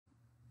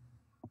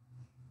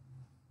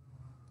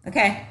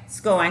Okay,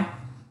 it's going. Can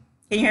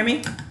you hear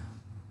me?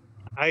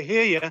 I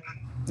hear you.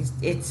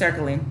 It's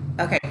circling.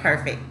 Okay,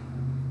 perfect.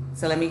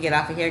 So let me get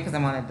off of here because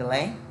I'm on a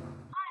delay.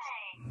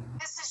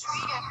 I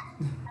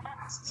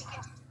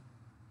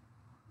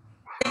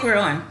think we're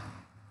on.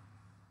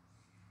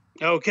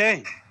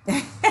 Okay.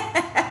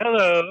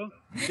 Hello.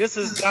 This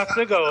is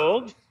Dr.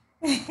 Gold,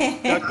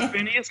 Dr.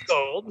 Phineas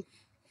Gold,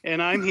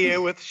 and I'm here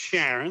with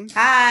Sharon.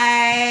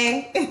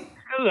 Hi.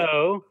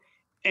 Hello.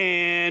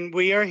 And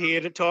we are here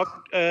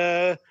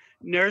to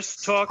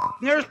nurse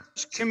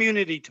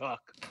community talk.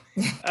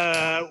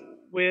 Uh,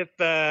 with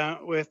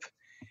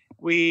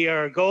we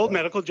are Gold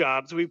Medical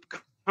Jobs. We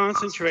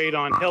concentrate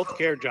on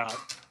healthcare jobs,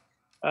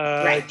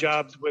 Right.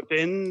 jobs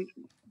within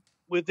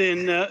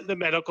the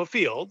medical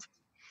field.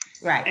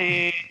 Right.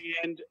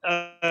 And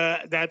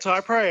that's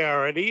our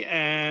priority,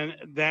 and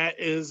that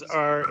is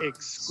our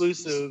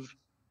exclusive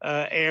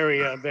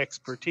area of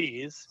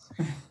expertise.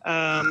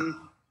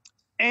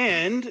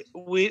 And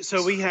we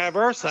have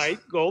our site,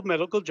 Gold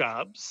Medical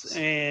Jobs,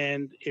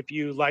 and if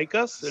you like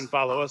us and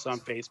follow us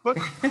on Facebook,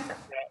 that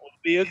will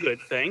be a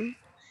good thing.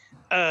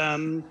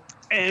 And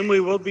we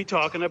will be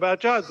talking about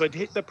jobs. But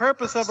the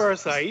purpose of our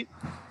site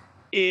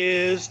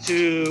is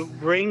to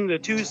bring the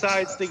two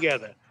sides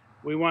together.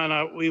 We want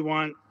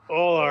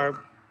all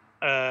our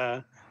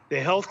the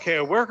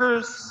healthcare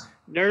workers,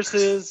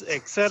 nurses,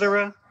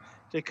 etc.,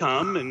 to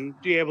come and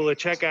be able to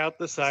check out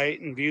the site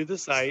and view the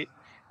site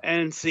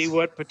and see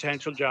what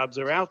potential jobs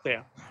are out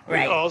there. We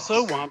Right.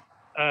 also want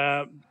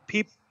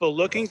people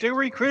looking to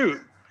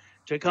recruit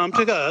to come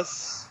to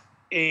us,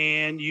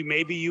 and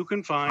maybe you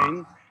can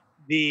find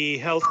the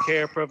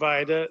healthcare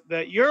provider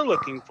that you're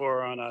looking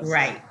for on our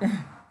Right. site.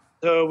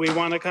 So we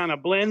want to kind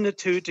of blend the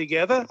two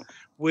together.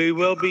 We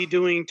will be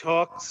doing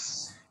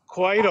talks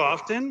quite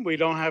often. We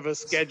don't have a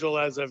schedule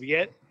as of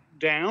yet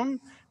down,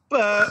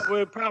 but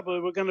we're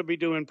going to be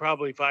doing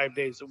probably 5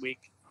 days a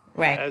week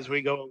Right. as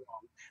we go along.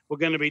 We're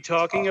going to be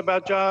talking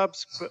about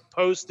jobs,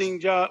 posting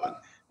jobs,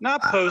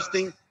 not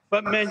posting,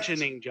 but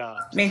mentioning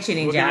jobs.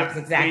 Mentioning We're going jobs, to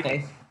be,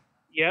 exactly.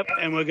 yep,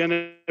 and we're going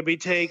to be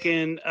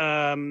taking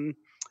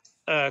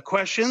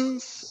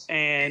questions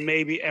and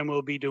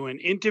we'll be doing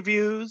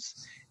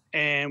interviews,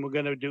 and we're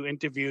going to do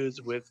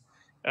interviews with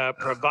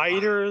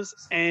providers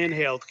and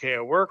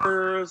healthcare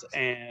workers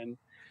and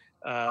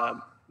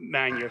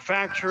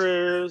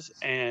manufacturers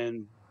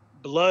and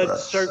blood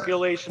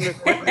circulation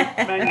equipment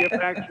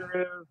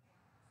manufacturers.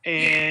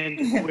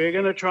 And we're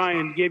going to try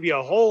and give you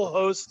a whole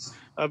host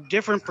of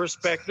different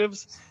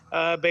perspectives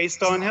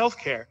based on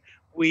healthcare.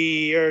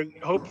 We are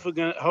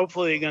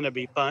hopefully going to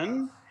be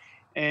fun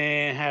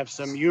and have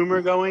some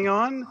humor going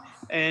on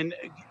and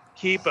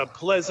keep a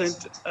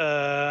pleasant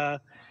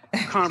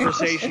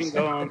conversation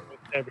going with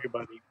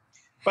everybody.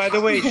 By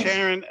the way,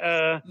 Sharon,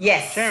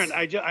 Yes.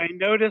 I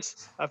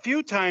noticed a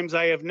few times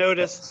I have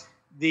noticed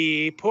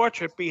the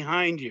portrait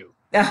behind you.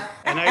 And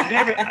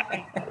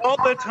all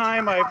the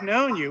time I've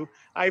known you,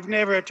 I've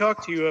never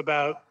talked to you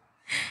about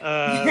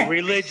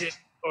religion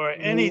or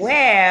anything.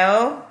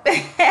 Well,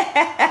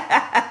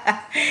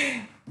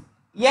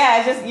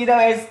 yeah, just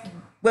it's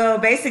well,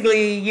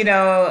 basically,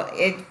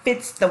 it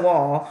fits the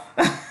wall.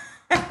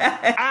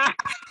 Ah!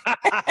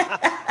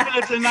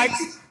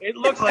 It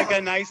looks like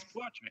a nice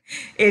portrait.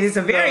 It is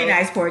a very So,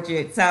 nice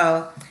portrait.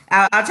 So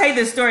I'll tell you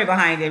the story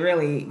behind it.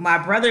 Really, my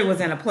brother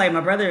was in a play.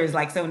 My brother is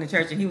like so in the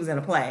church, and he was in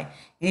a play,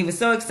 and he was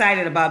so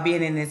excited about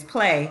being in this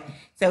play.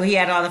 So he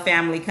had all the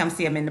family come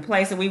see him in the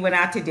play. So we went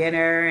out to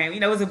dinner, and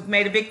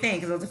made a big thing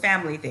because it was a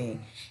family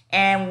thing.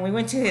 And when we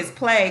went to his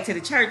play to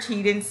the church,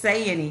 he didn't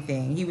say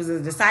anything. He was a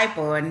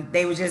disciple, and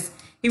he was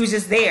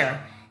just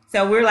there.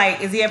 So we're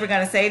like, is he ever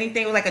going to say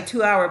anything? It was like a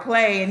 2 hour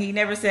play, and he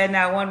never said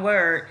not one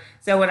word.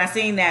 So when I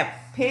seen that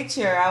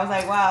picture, I was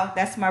like, wow,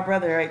 that's my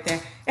brother right there.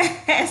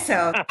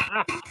 So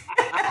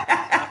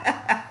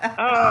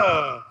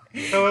oh,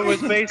 so it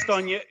was based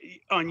on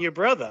your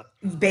brother.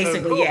 So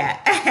basically, cool.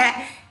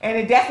 yeah. And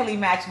it definitely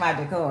matched my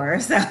decor.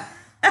 So,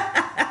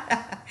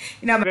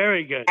 I'm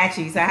Very good.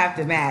 matchy, so I have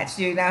to match.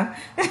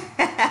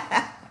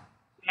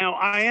 Now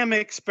I am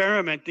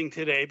experimenting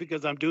today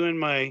because I'm doing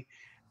my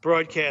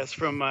broadcast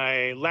from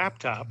my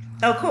laptop,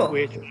 Oh, cool.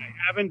 which I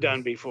haven't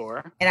done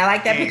before. And I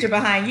like that And, picture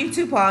behind you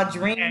too, Paul.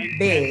 Dream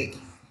big.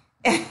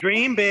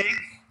 Dream Big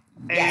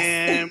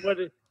Yes.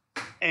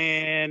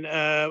 and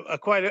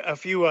quite a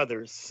few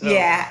others. So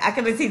Yeah, I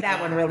could see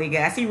that one really good.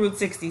 I see Route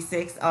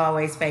 66,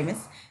 always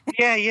famous.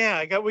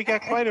 yeah, we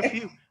got quite a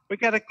few. We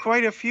got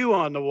quite a few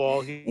on the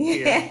wall here.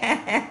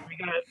 Yeah. We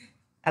got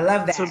I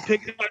love some that.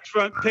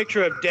 front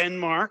picture of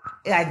Denmark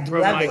I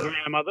from love my it.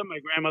 grandmother. My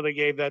grandmother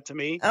gave that to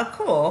me, Oh,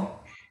 cool.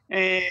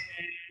 and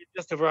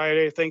just a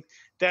variety of things.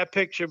 That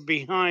picture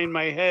behind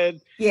my head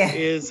Yeah.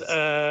 is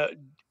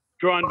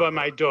drawn by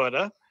my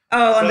daughter.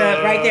 Oh, on the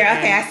right So there.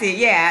 Okay, I and see it.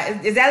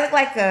 Yeah. Does that look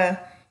like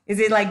is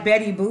it like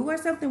Betty Boo or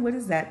something? What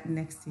is that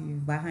next to you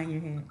behind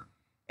your head?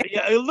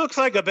 yeah, it looks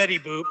like a Betty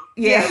Boop.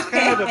 Yeah, it's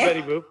kind of a Yeah.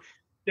 Betty Boop.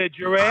 The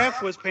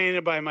giraffe was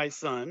painted by my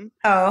son,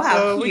 Oh, how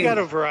so we got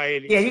cute. a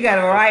variety Yeah, you got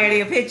a of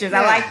variety pictures. of pictures.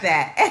 I Yeah, like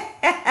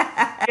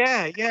that.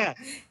 Yeah, yeah.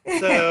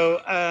 So,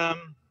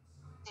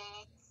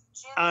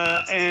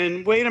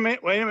 and wait a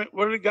minute.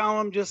 What did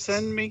Gollum just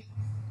send me?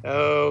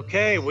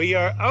 Okay, we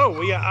are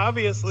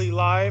obviously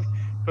live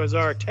because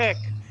our tech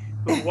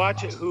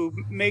who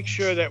makes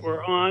sure that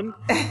we're on,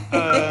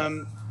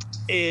 um,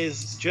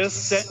 is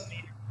just sent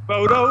me a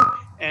photo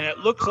and it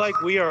looks like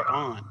we are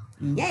on.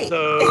 Yay.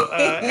 So,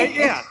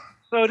 yeah.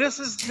 So this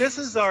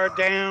is our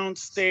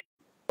downstairs.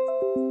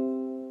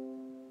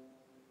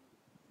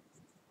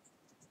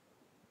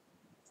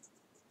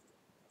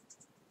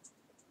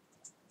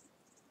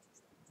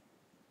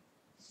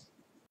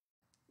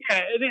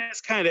 Yeah,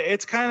 it's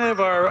kind of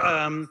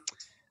our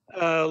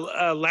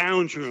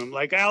lounge room.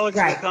 Like Alex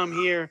will Right. come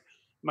here,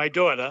 my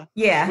daughter,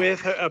 Yeah.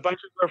 with a bunch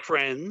of her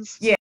friends.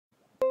 Yeah.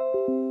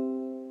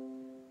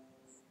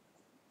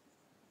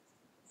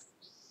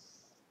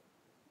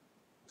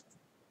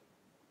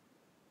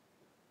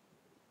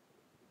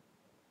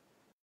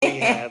 We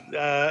have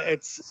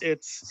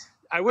it's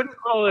I wouldn't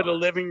call it a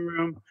living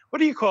room. What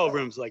do you call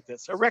rooms like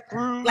this? A rec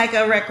room? Like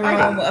a rec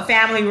room, a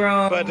family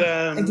room, But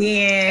a den.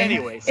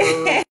 anyway, so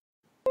a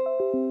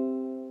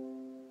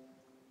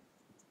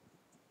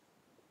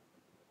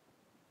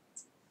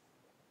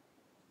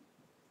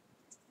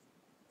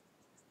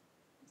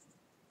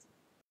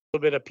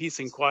little bit of peace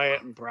and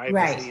quiet and privacy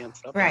Right. and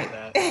stuff Right.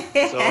 like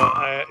that. So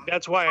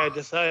that's why I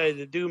decided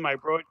to do my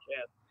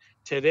broadcast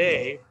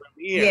today from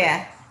here.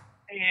 Yeah.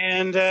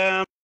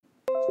 And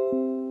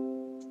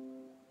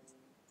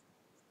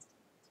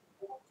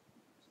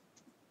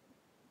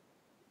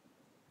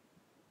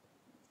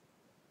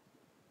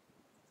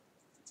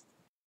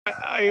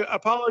I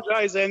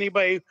apologize to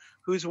anybody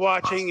who's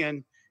watching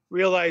and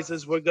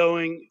realizes we're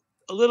going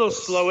a little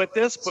slow at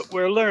this, but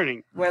we're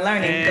learning. We're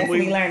learning, And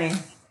definitely learning.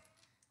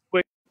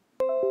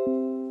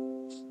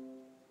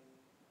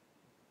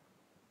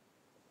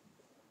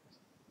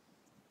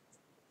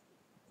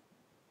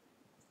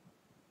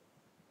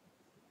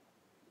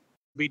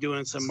 Be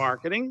doing some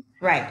marketing.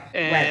 Right.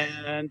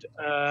 And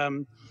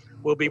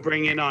we'll be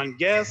bringing on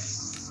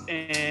guests.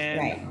 And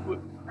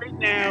right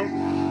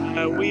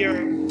now, we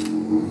are.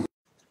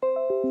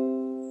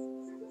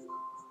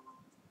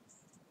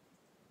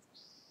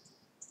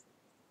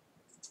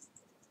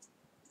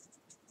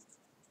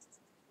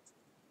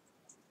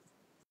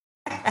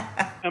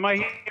 Am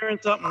I hearing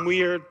something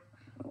weird?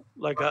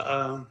 Like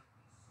a.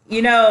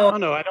 You know. Oh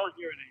no, I don't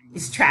hear it anymore.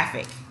 It's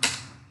traffic.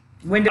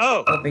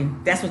 Window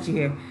open. That's what you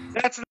hear.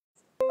 That's.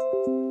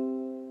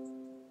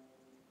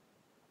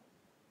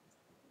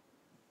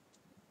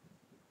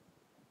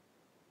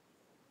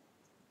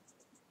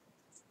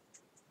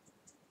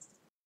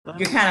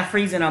 You're kind of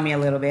freezing on me a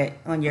little bit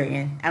on your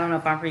end. I don't know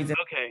if I'm freezing.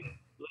 Okay,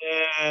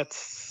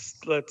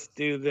 let's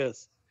do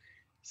this.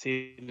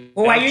 See.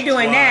 Well, while you're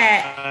doing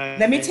that,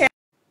 let me tell.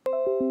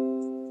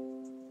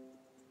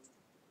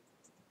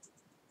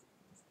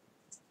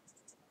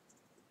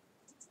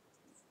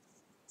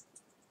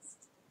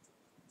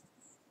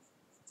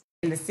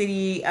 In the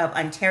city of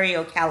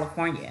Ontario,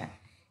 California,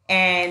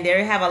 and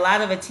they have a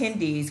lot of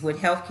attendees with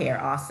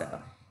healthcare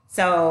also.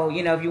 So,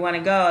 you know, if you want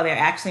to go, they're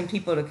asking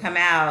people to come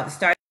out,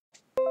 start.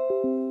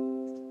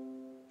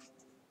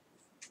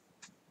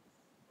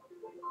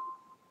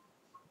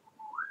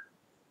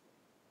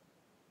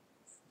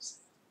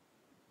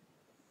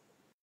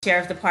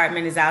 Sheriff's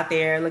Department is out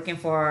there looking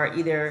for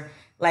either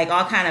like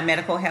all kind of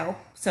medical help.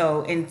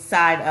 So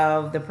inside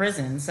of the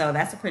prison. So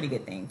that's a pretty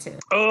good thing too.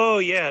 Oh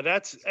yeah,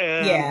 that's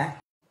yeah.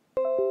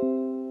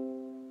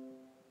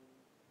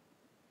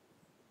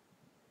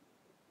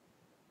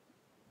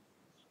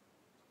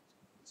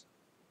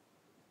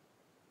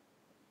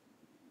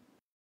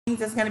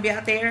 That's going to be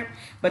out there,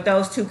 but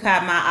those two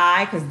caught my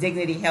eye because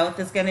Dignity Health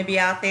is going to be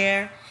out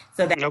there.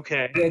 So that's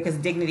okay. Good because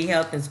Dignity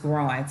Health is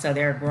growing, so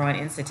they're a growing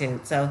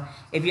institute. So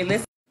if you're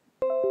listening,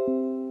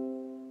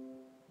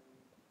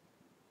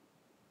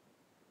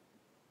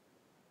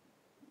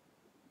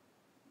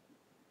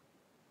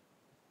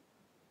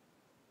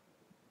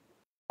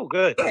 oh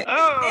good.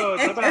 Oh,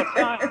 it's about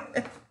time.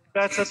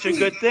 That's such a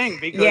good thing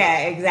because yeah,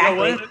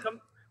 exactly. You know,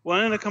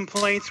 one of the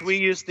complaints we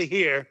used to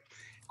hear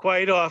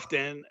quite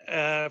often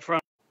from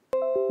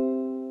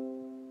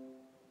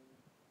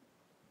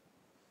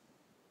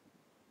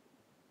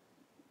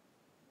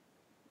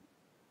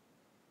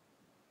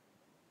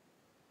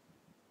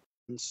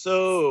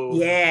so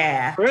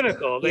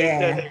critical.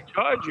 They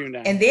charge you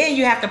now. And then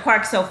you have to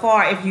park so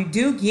far. If you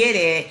do get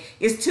it,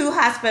 it's two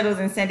hospitals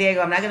in San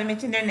Diego. I'm not going to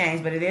mention their names,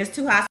 but it is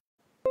two hospitals.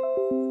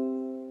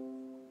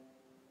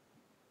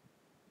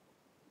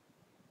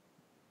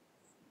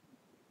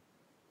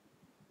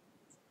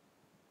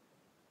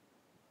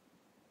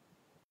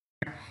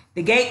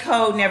 The gate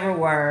code never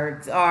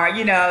works, or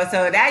you know,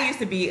 so that used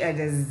to be a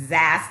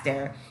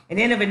disaster. And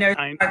then if a nurse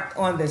parked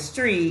on the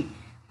street,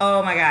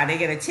 oh my God, they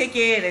get a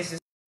ticket. It's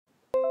just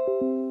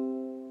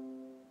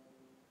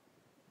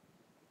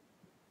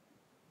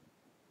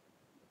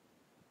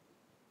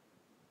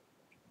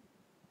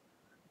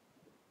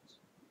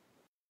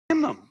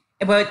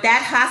but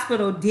that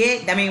hospital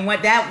did. I mean,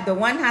 the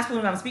one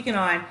hospital I'm speaking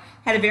on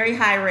had a very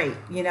high rate,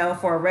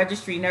 for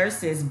registry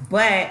nurses.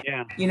 But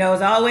Yeah.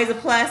 it's always a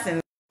plus, and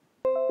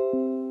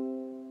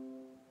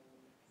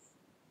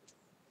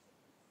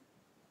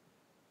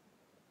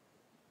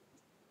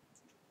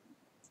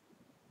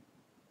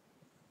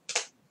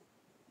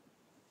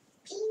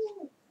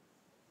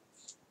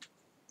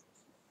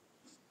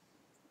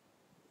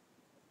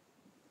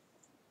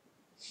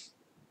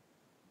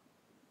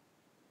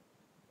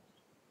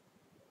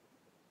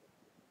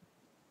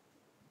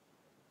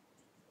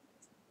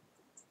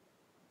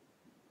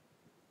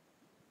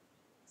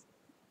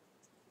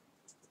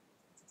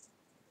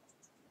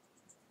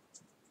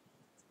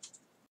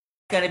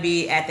going to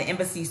be at the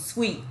Embassy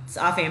Suites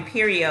off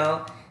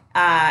Imperial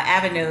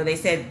Avenue. They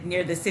said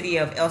near the city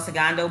of El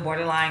Segundo,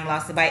 borderline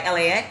lost by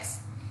LAX.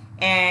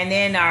 And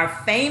then our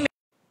famous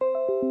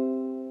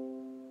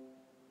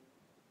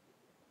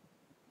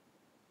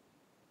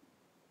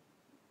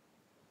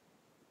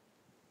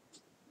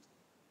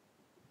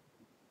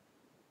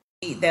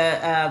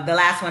the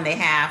last one they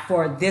have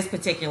for this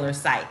particular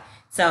site.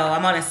 So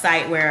I'm on a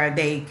site where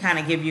they kind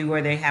of give you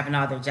where they're having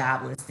all their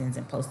job listings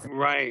and posting.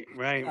 Right.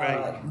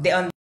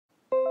 On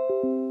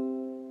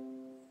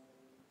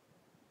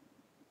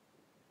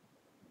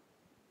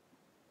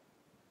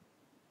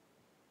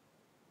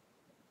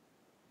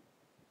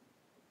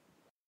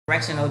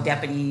correctional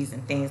deputies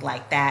and things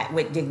like that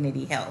with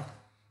Dignity Health.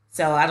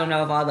 So I don't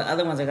know if all the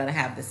other ones are going to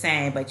have the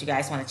same, but you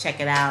guys want to check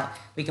it out.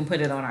 We can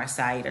put it on our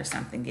site or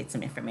something, get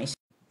some information.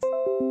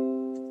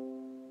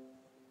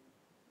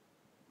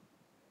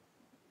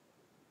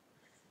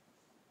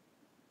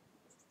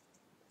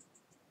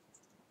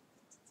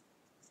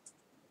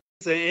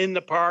 In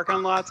the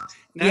parking lots.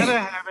 Now Yeah. they're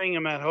having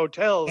them at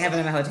hotels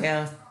Having them at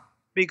hotels.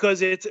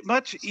 because it's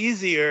much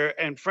easier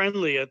and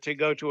friendlier to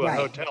go to a Right.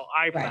 hotel,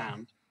 I Right.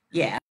 found.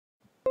 Yeah.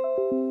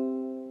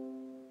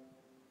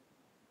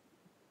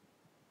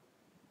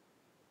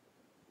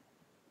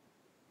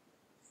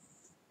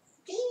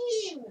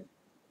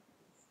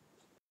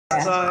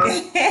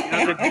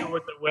 To deal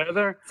with the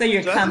weather. So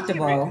you're So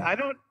comfortable.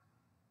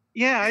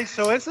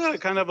 So it's a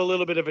kind of a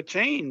little bit of a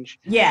change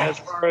Yeah. as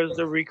far as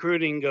the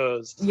recruiting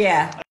goes.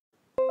 Yeah.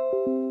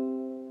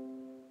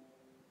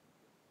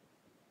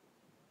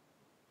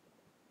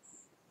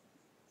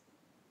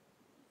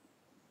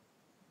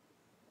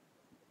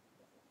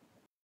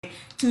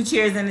 Two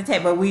chairs and a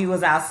table. We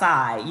was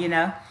outside,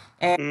 and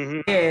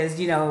Mhm. it is,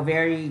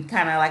 very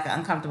kind of like an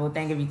uncomfortable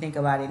thing if you think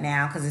about it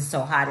now because it's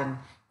so hot in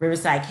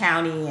Riverside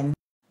County. And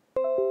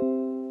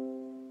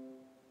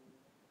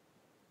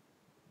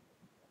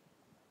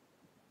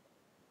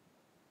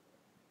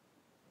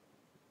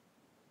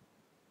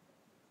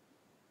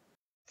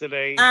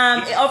Today.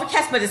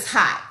 Overcast, but it's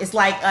hot. It's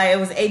like it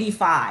was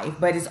 85,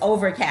 but it's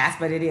overcast,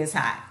 but it is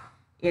hot.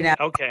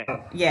 Okay.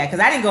 Yeah, because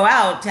I didn't go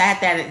out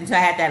until I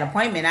had that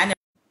appointment. I never.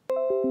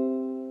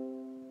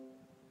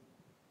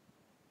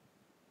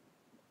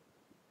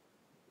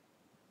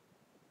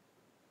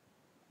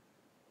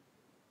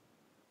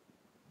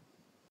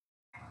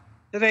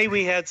 Today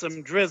we had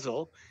some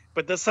drizzle,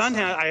 but the sun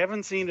I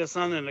haven't seen the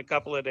sun in a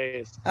couple of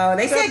days. Oh,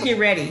 they said get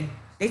ready.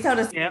 They told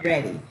us to Yep. get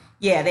ready.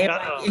 Yeah, they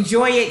Uh-oh.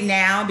 enjoy it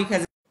now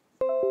because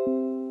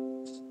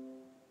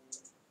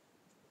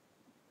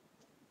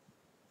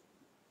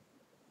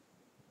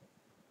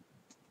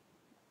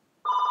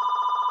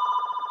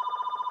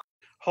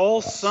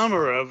Whole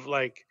summer of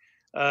like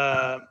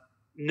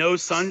no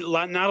sun,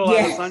 not a lot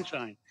Yeah. of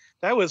sunshine.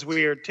 That was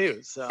weird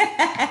too. So,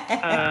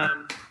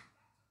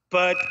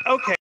 but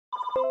okay.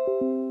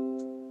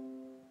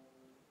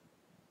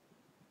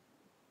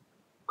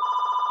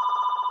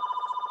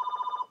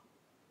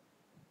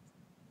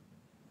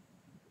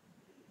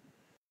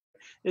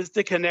 Is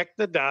to connect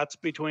the dots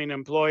between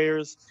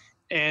employers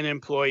and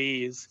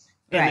employees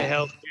in Right. the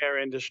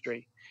healthcare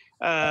industry.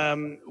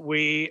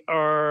 We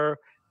are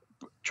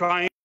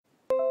trying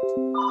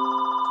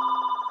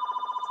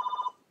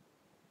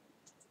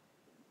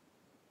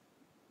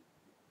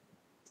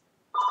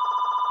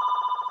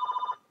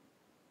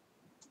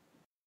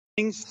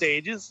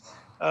stages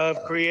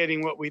of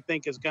creating what we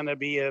think is going to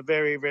be a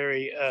very,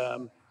 very,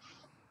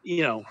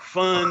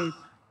 fun,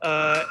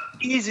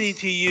 easy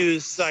to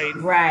use site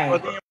for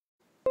Right. the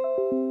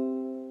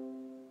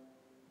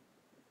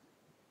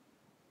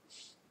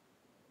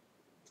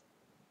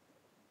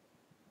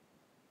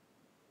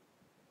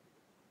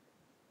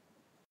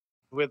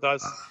with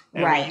us,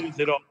 and Right. we use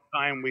it all the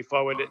time. We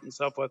forward it and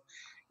so forth.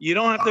 You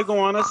don't have to go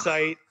on a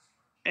site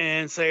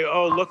and say,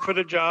 "Oh, look for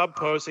the job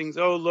postings.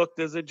 Oh, look,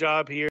 there's a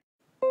job here."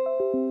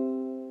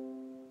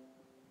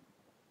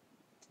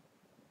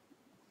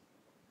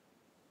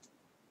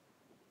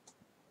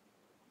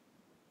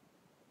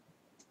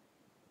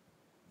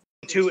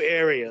 Two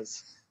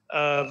areas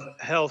of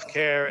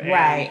healthcare and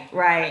Right.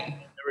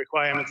 the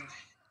requirements,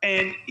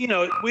 and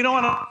we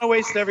don't want to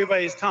waste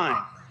everybody's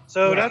time.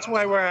 So Right. that's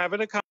why we're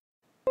having a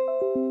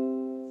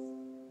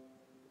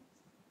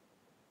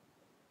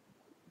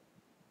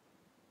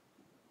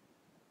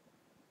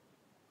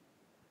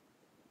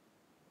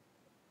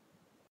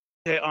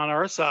on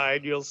our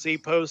side, you'll see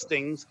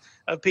postings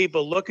of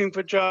people looking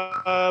for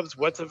jobs,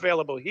 what's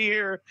available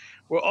here.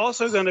 We're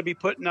also going to be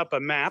putting up a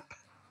map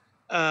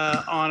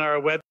on our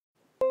web.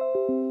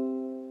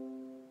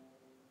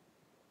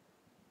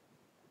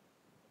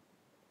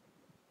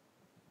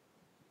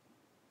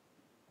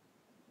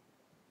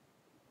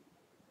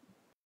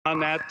 On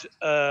that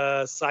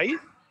site,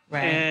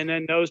 Right. and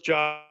then those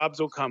jobs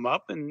will come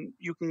up and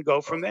you can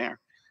go from there.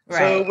 Right.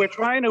 So we're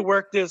trying to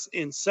work this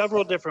in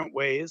several different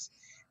ways.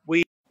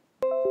 We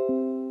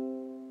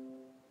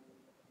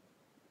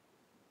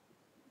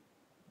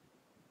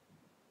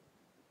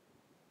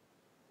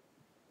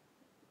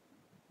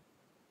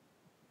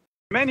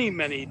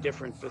many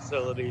different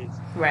facilities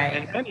Right.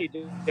 and many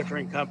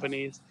different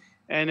companies,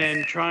 and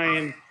then try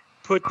and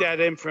put that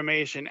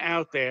information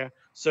out there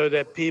so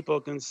that people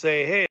can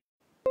say, hey,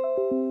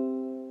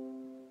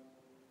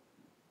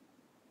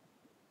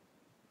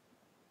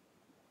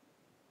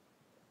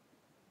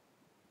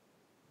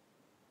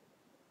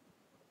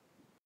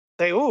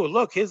 say, oh,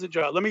 look, here's a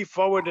job. Let me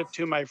forward it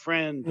to my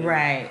friend.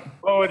 Right.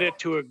 Forward it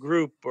to a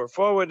group or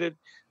forward it.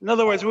 In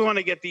other words, we want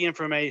to get the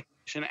information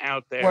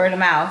out there. Word of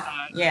mouth.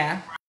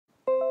 Yeah.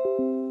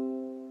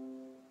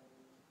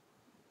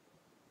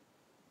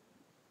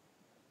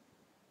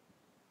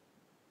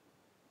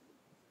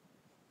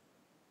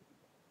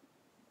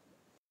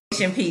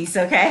 Piece,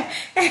 okay?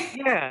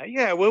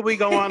 Yeah. Well, we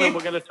go on and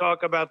we're going to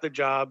talk about the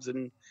jobs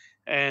and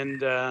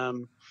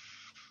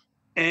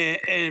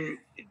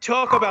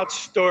talk about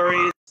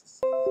stories.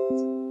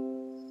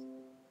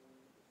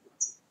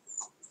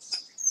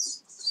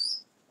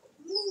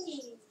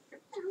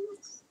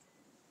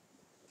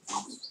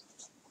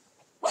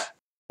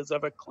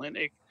 Of a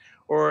clinic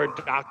or a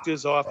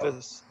doctor's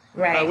office,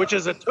 Right. which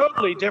is a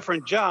totally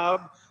different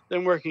job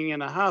than working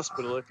in a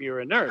hospital if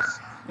you're a nurse.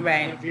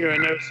 Right. And if you're a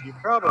nurse, you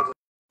probably.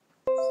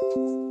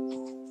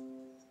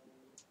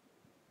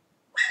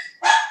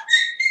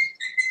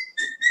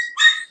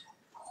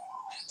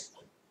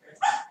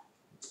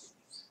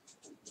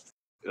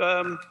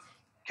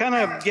 Kind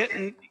of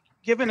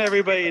giving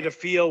everybody to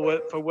feel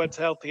for what's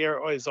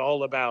healthcare is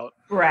all about.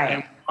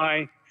 Right.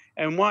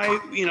 And why,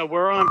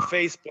 we're on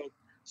Facebook.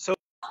 So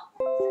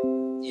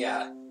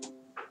yeah,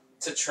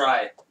 to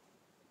try.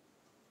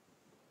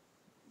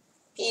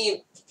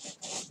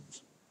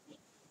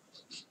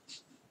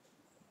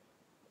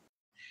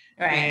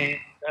 Right.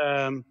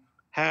 And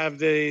have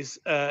these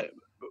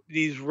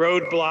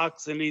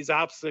roadblocks and these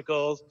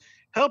obstacles,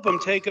 help them,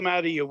 take them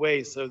out of your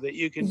way so that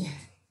you can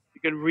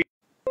read.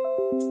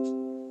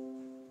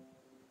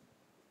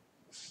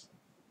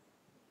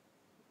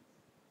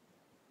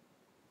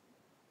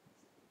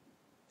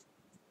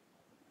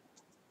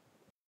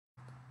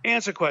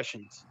 Answer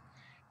questions.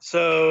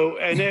 So,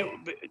 and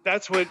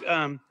that's what,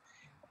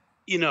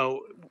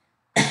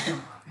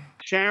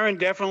 Sharon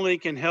definitely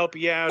can help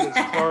you out as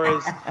far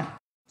as.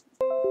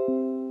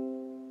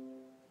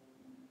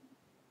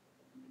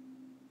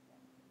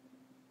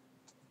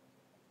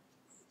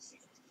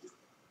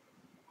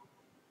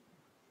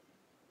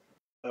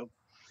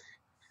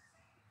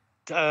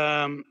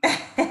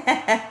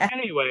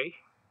 Anyway,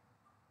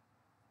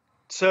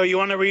 so you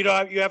want to read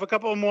off? You have a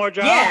couple more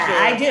jobs? Yeah,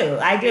 I do.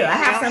 I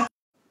have some.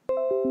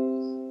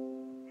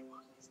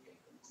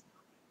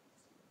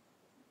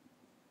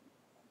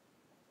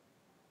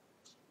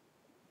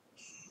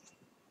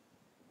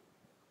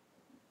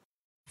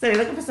 So they're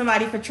looking for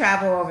somebody for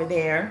travel over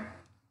there.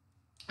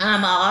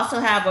 I also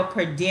have a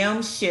per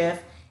diem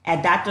shift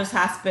at Doctors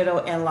Hospital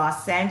in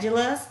Los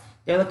Angeles.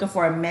 They're looking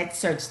for a med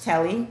search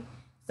tele.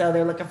 So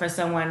they're looking for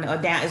someone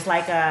down. It's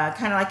like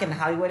kind of like in the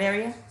Hollywood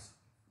area.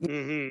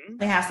 Mm-hmm.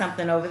 They have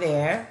something over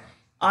there.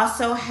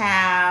 Also I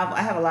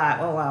have a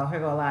lot. Oh wow, here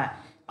go a lot.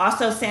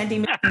 Also,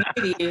 Sandy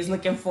Community is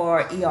looking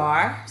for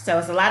ER. So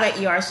it's a lot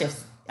of ER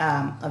shifts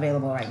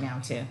available right now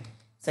too.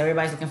 So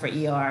everybody's looking for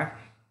ER.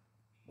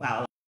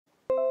 Wow.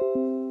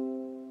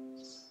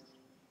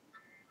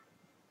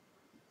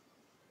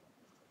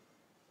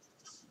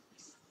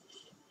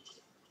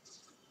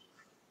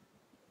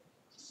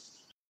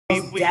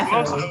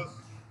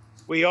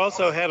 We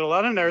also had a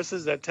lot of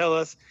nurses that tell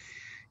us,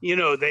 a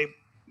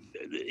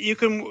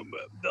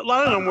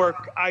lot of them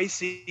work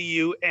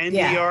ICU and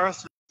ER.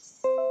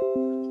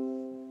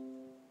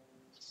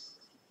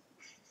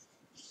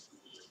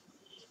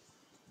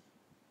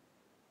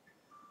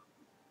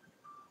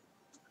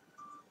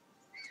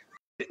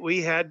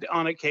 We had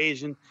on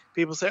occasion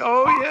people say,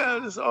 "Oh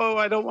yeah,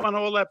 I don't want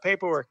all that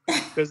paperwork,"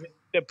 because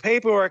the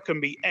paperwork can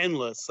be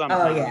endless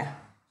sometimes.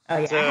 Oh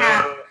yeah. So,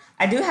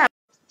 I do have.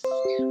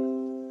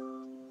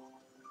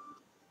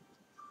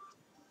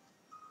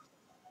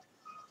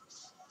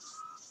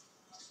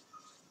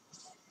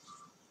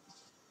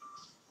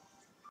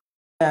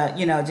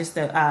 Just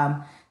the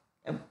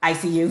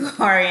ICU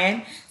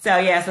RN. So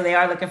yeah, so they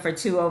are looking for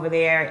 2 over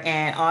there,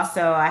 and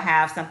also I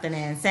have something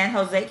in San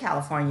Jose,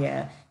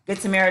 California. Good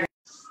Samaritan.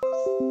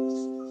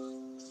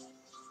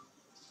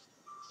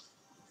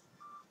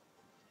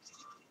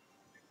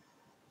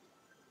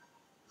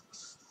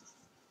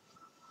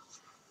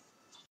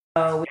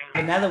 So we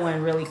another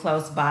one really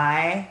close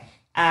by.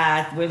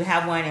 We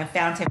have one in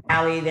Fountain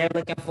Valley. They're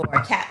looking for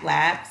a cat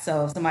lab,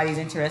 so if somebody's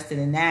interested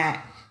in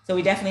that, so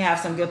we definitely have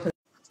some good.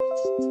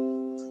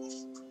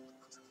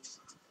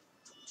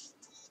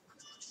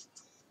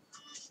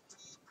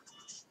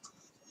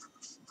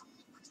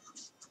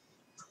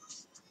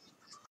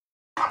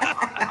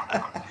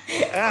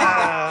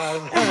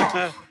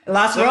 Ah,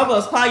 Los so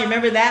Robos, Paul, you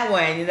remember that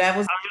one? That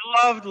was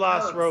I loved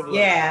Los Robles.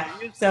 yeah.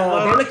 I used to So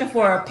love they're looking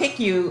for a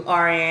PICU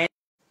RN.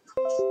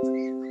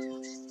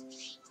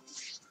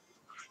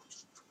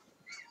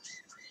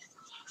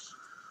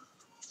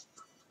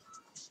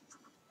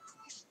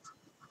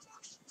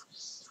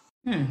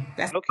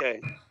 That's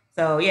Okay.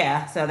 so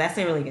yeah. So that's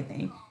a really good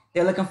thing.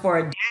 They're looking for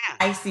a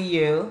Yeah.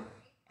 ICU,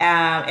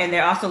 and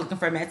they're also looking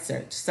for a med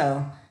search.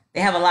 So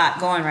they have a lot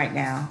going right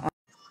now.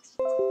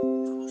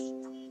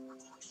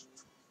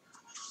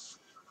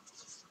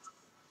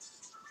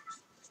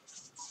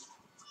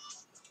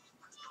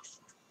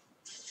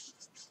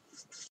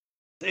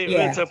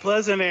 It's Yeah. a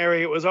pleasant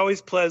area. It was always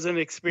pleasant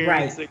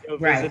experience Right. to go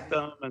Right. visit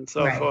them and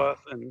so Right. forth.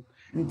 And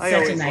I Such a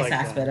always nice like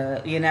that.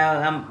 hospital.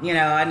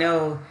 I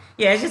know.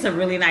 Yeah, it's just a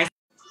really nice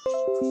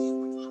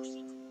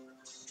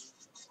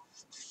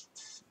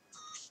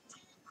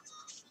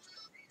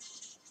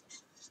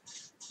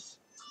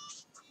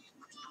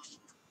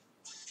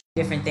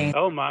different things.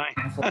 Oh my.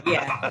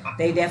 Yeah,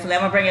 they definitely.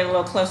 I'm gonna bring it a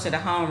little closer to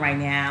home right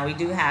now. We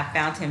do have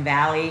Fountain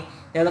Valley.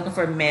 They're looking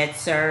for med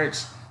surge,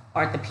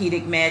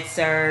 orthopedic med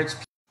surge,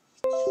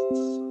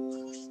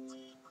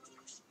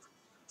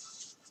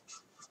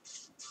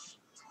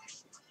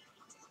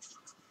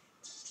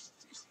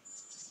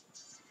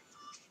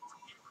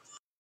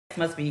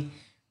 must be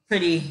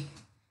pretty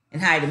in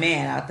high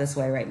demand out this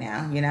way right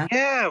now, you know?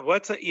 Yeah.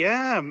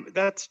 Yeah,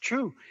 that's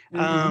true.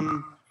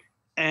 Hmm.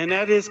 And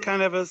that is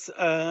kind of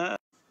the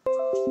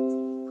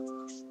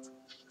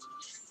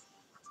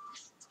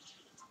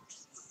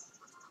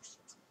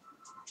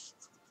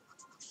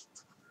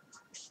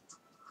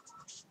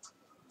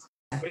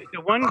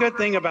one good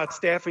thing about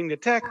staffing the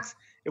techs.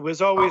 It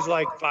was always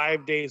like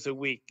 5 days a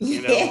week.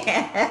 It was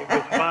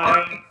Yeah.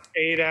 5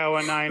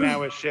 8-hour,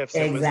 9-hour shifts.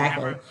 It was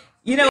Exactly. never.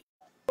 You know,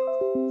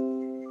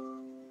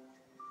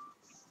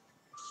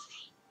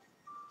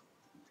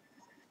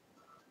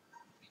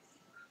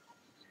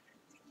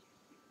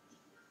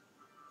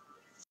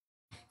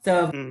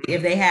 so Mhm.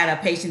 if they had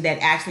a patient that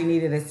actually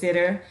needed a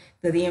sitter,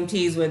 the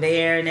EMTs were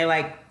there and they're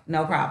like,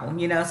 no problem,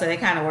 so they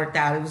kind of worked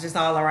out. It was just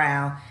all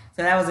around.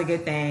 So that was a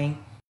good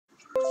thing.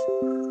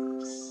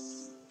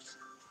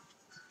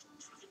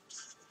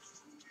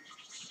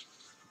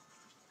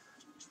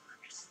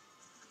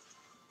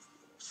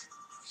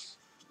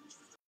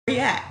 Where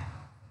you at?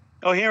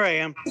 Oh, here I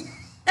am.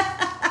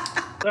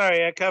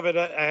 Sorry, I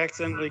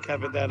accidentally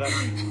covered that up.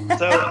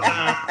 So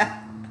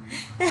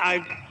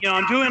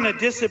I'm doing a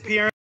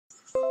disappearance.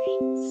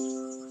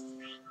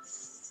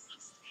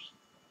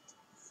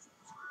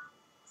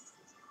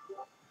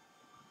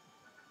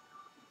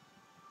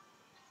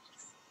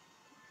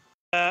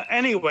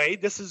 Anyway,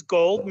 this is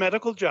Gold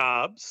Medical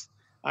Jobs.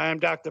 I am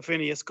Dr.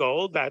 Phineas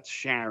Gold. That's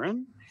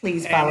Sharon,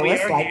 Please and follow we us,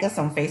 are here. like us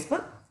on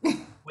Facebook.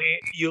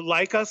 You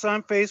like us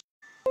on Facebook?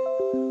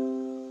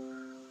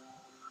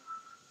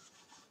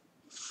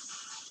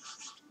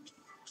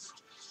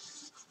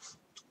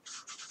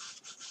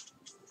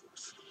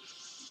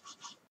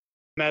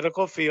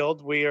 Medical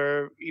field. We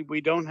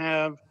don't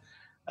have.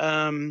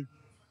 Um,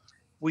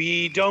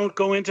 we don't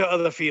go into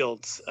other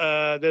fields.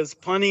 There's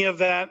plenty of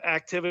that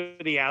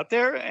activity out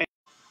there. And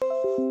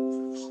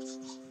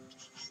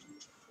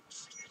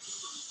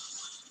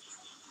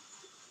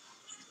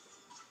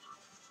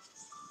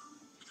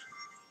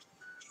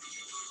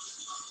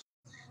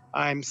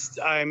I'm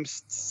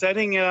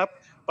setting it up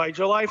by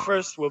July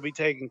 1st. We'll be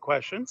taking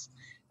questions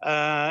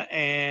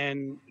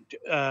and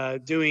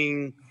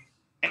doing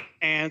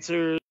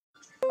answers.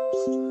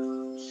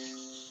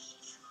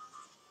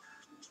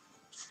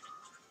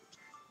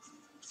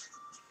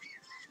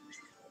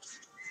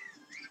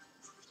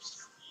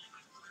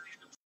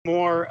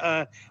 More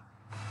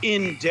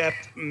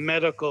in-depth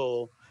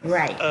medical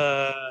Right.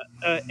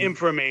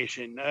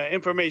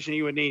 information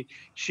you would need.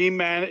 She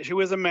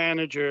was a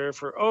manager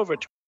for over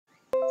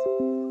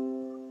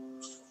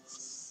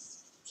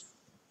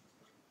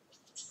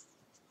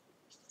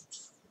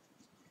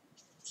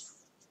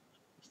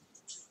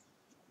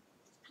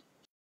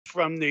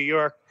from New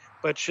York,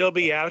 but she'll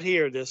be out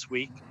here this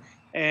week,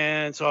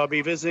 and so I'll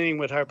be visiting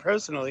with her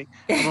personally.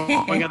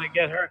 And we're going to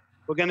get her.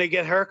 We're going to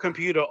get her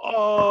computer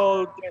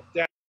all decked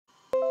out.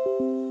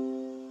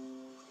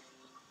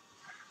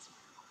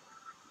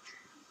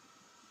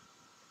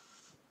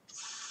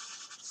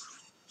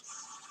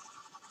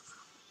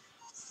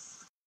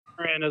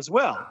 And as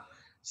well,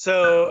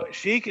 so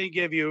she can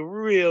give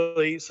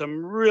you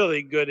some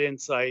really good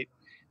insight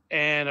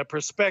and a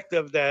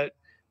perspective that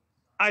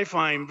I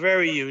find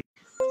very unique.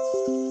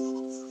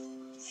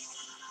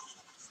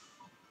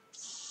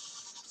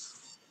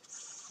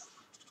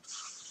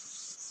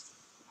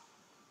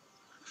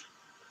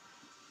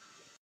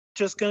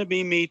 Just going to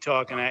be me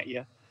talking at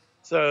you.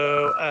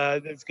 So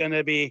there's going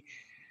to be,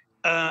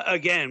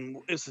 again,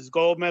 this is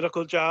Gold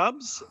Medical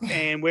Jobs,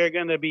 and we're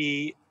going to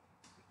be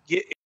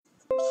get,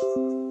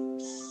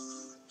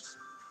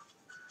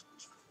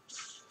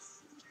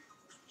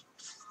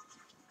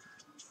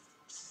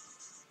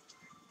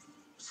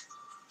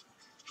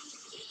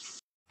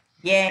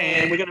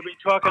 and we're Yay. going to be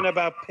talking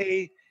about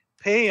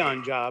pay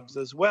on jobs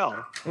as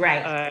well.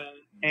 Right.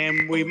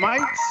 And we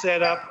might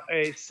set up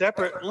a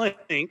separate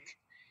link.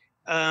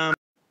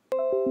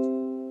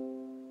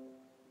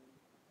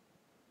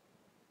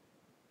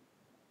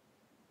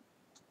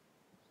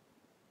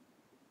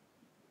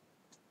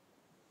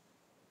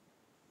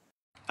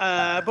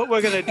 But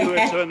we're going to do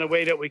it so in a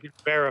way that we can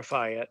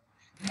verify it.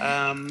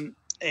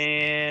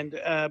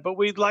 But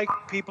we'd like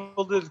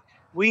people to.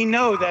 We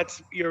know that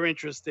you're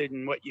interested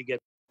in what you get.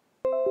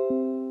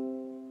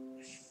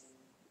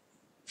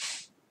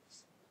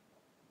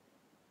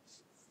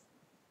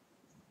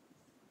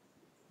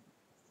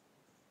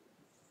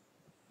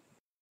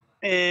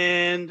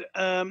 And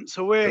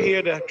so we're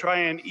here to try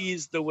and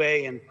ease the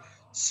way and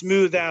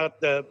smooth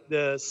out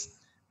the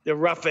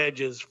rough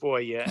edges for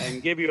you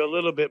and give you a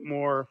little bit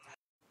more.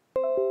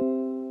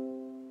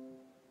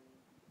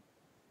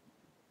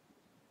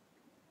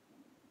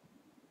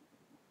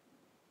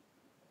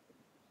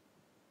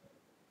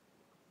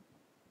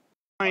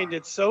 I find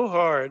it so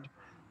hard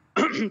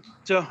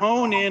to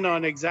hone in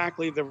on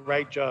exactly the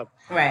right job,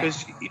 Right.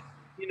 because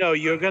you know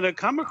you're going to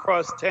come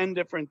across 10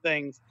 different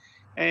things,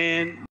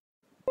 and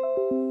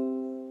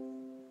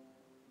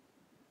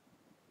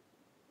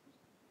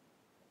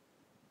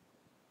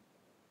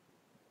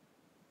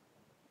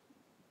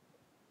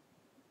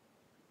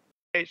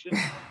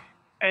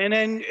and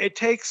then it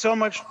takes so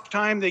much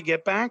time to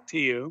get back to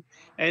you,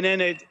 and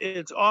then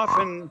it's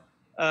often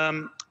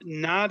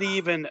not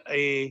even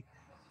an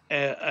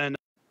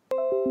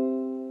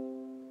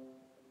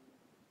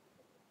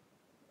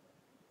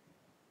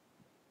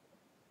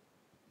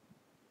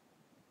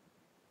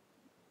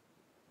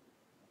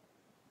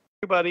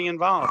everybody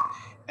involved.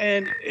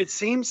 And it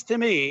seems to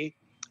me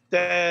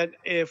that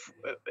if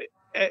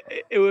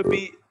it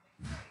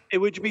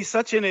would be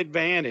such an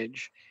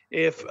advantage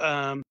if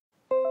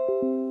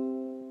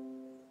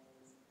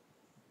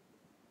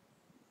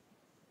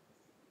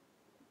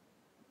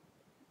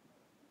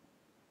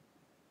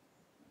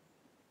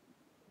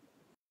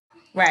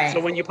Right. so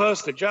when you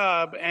post a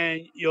job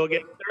and you'll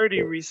get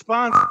 30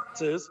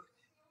 responses,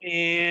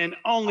 and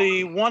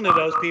only one of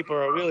those people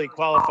are really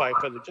qualified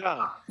for the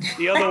job.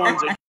 The other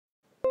ones are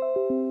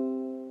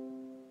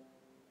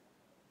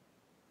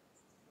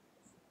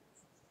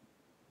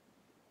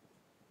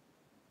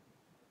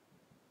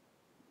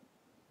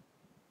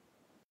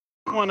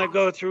want to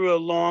go through a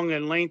long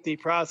and lengthy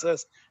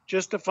process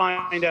just to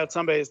find out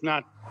somebody is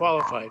not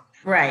qualified.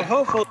 Right. So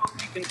hopefully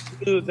we can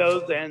smooth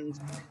those ends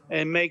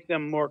and make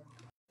them more.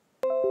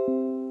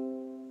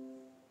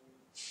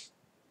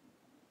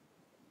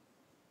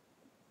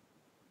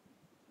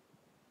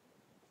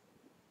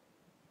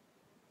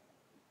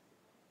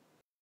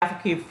 A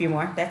few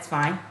more. That's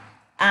fine.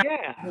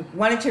 Yeah.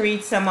 Wanted to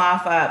read some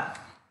off. I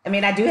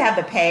mean, I do have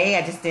the pay.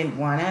 I just didn't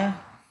want to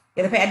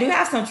get the pay. I do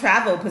have some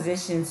travel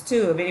positions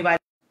too. If anybody.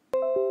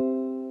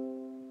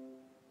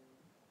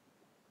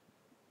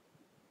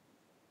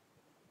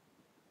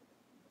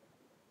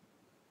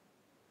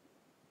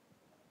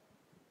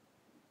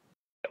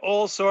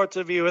 All sorts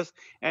of viewers,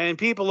 and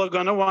people are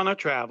going to want to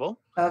travel.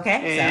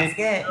 Okay, And sounds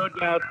good. no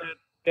doubt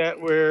that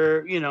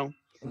we're, we I want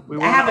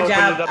to have a open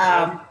job. it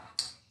up.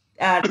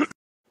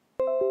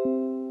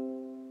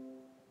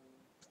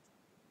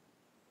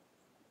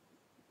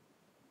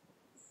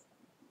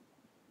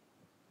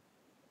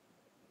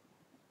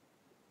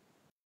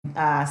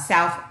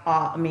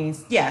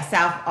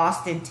 South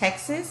Austin,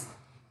 Texas.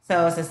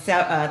 So it's a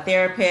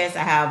therapist.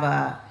 I have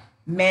a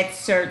med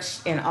search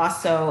and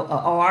also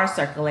a OR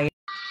circulator.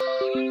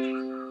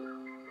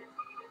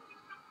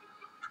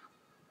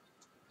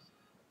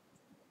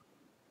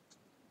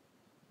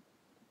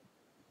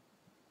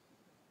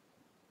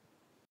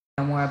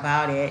 More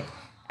about it.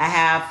 I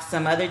have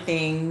some other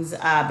things.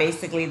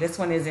 Basically, this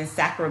one is in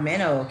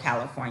Sacramento,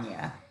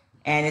 California,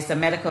 and it's a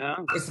medical.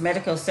 Yeah. It's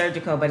medical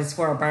surgical, but it's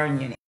for a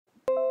burn unit.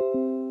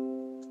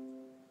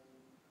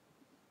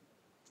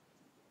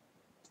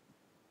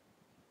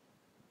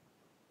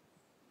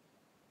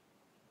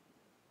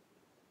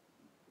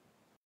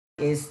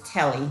 Is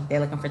telly. They're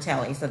looking for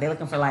telly, so they're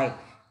looking for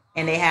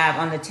and they have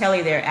on the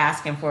telly. They're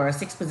asking for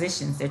 6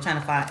 positions. They're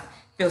trying to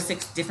fill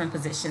 6 different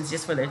positions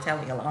just for their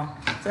telly alone.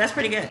 So that's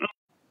pretty good.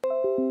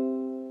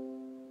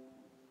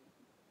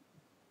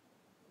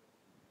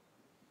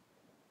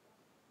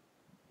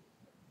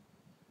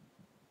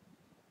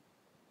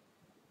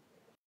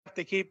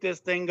 To keep this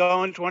thing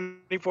going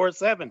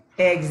 24/7.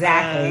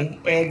 Exactly.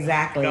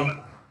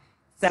 Exactly.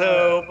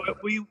 So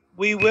but we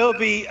will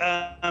be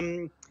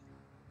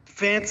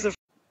fanciful.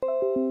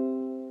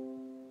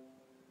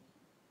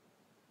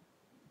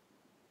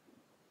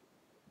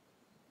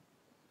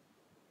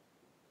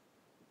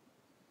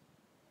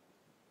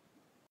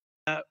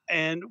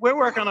 and we're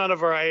working on a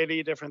variety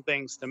of different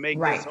things to make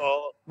Right. this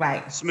all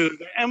Right. smooth.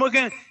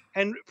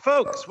 And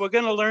folks, we're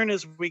gonna learn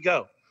as we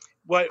go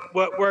what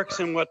works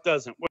and what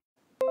doesn't.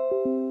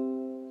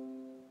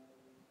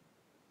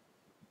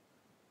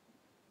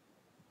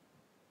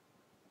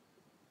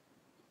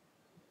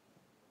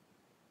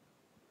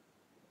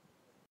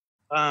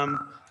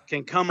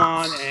 Can come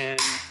on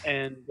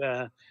and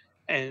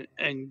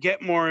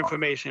get more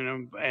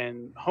information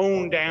and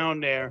hone down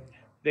their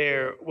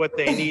what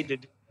they need to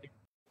do.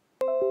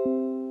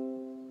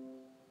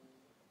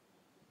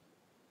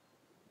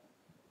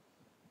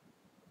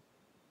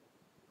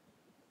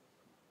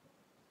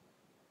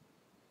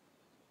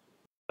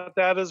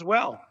 That as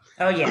well.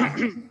 Oh yeah.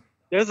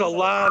 There's a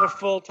lot of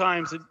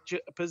full-time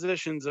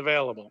positions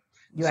available.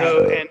 Right.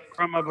 So, and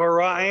from a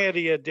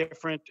variety of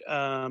different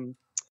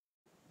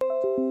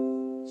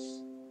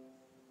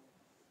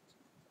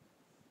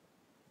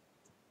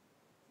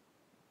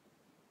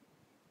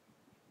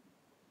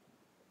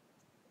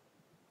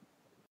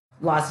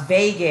Las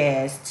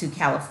Vegas to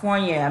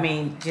California. I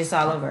mean, just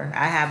all over.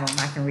 I have them.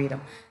 I can read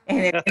them.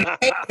 And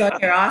they go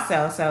here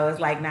also, so it's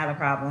like not a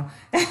problem.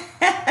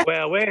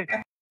 well, we're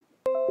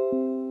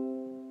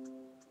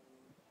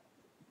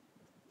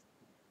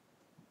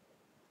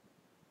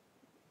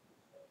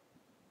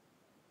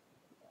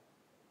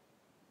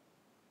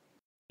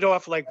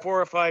off like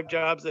 4 or 5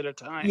 jobs at a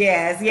time.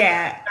 Yes,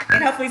 yeah.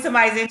 And hopefully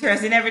somebody's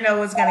interested. You never know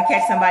what's going to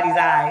catch somebody's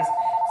eyes.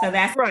 So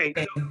that's right.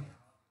 the thing,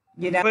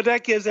 you know. But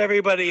that gives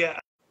everybody a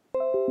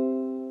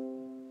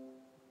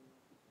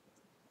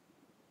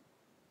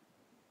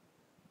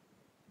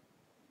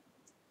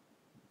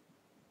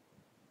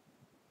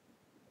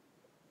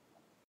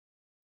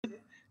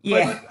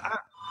Yeah. But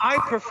I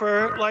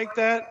prefer it like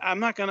that.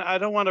 I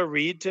don't want to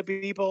read to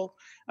people.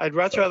 I'd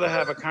much rather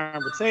have a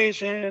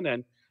conversation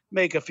and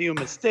make a few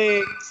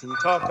mistakes and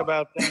talk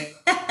about things.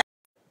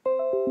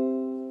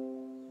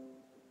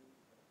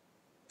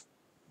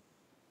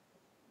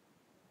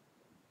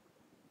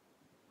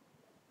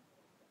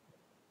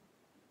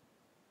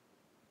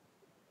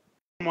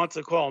 Wants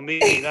to call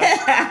me.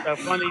 That's the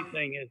funny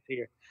thing is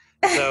here.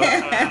 So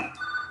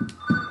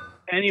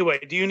anyway,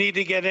 do you need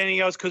to get anything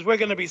else? Because we're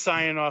going to be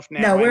signing off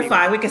now. No, we're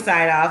fine. We can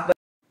sign off. But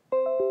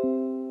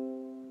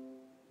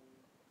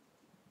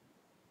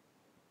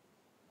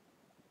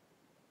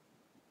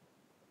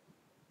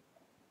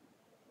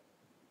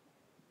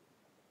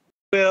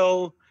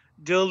will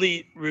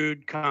delete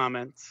rude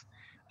comments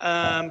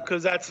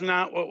because that's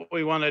not what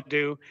we want to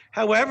do.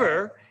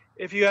 However,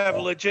 if you have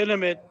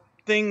legitimate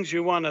things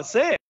you want to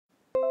say,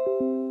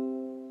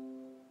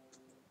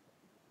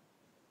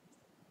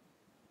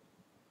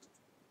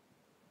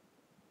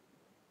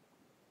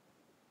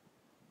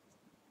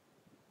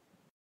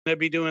 to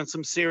be doing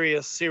some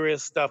serious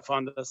stuff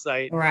on the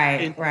site,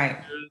 right.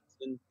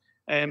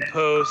 and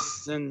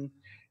posts, and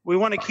we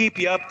want to keep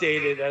you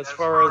updated as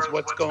far as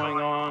what's going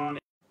on.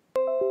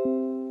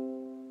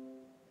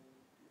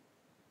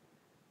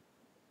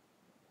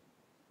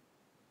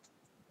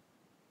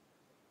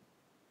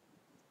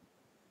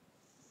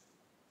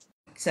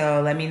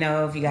 So let me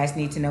know if you guys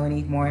need to know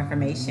any more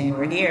information.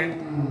 We're here.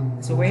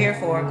 That's what we're here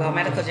for. Go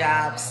Medical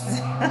Jobs.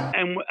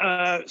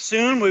 And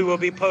soon we will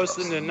be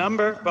posting the phone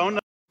number.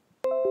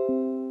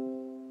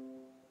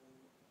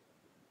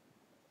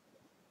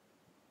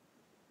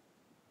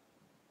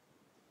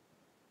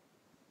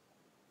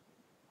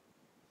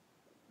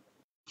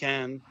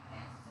 Can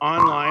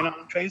online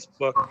on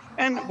Facebook,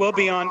 and we'll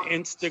be on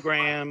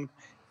Instagram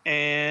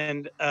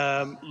and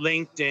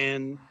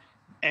LinkedIn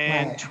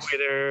and Right.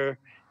 Twitter.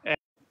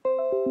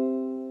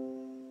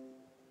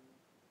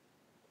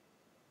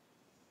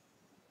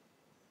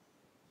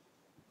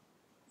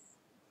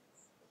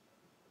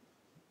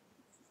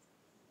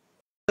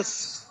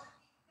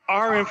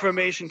 Our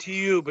information to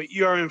you, but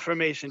your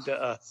information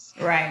to us.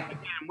 Right.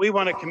 Again, we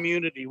want a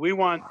community. We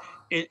want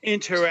an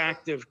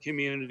interactive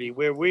community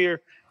where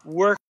we're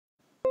working.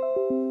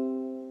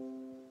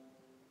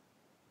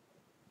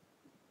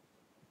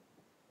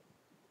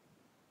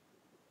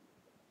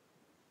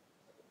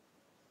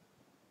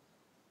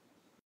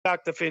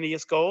 Dr.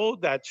 Phineas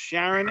Gold, that's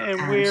Sharon, and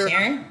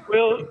Sharon.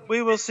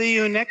 we will see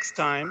you next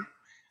time.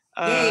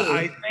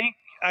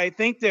 I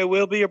think there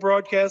will be a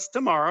broadcast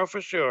tomorrow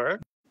for sure.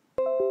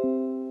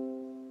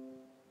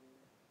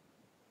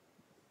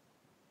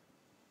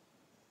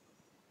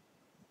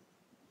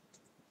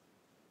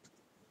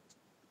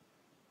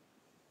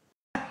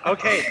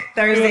 Okay.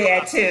 Thursday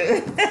at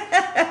 2.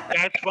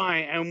 That's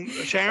fine. And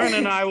Sharon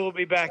and I will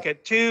be back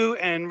at 2,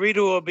 and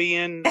Rita will be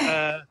in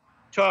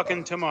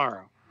talking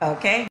tomorrow.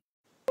 Okay.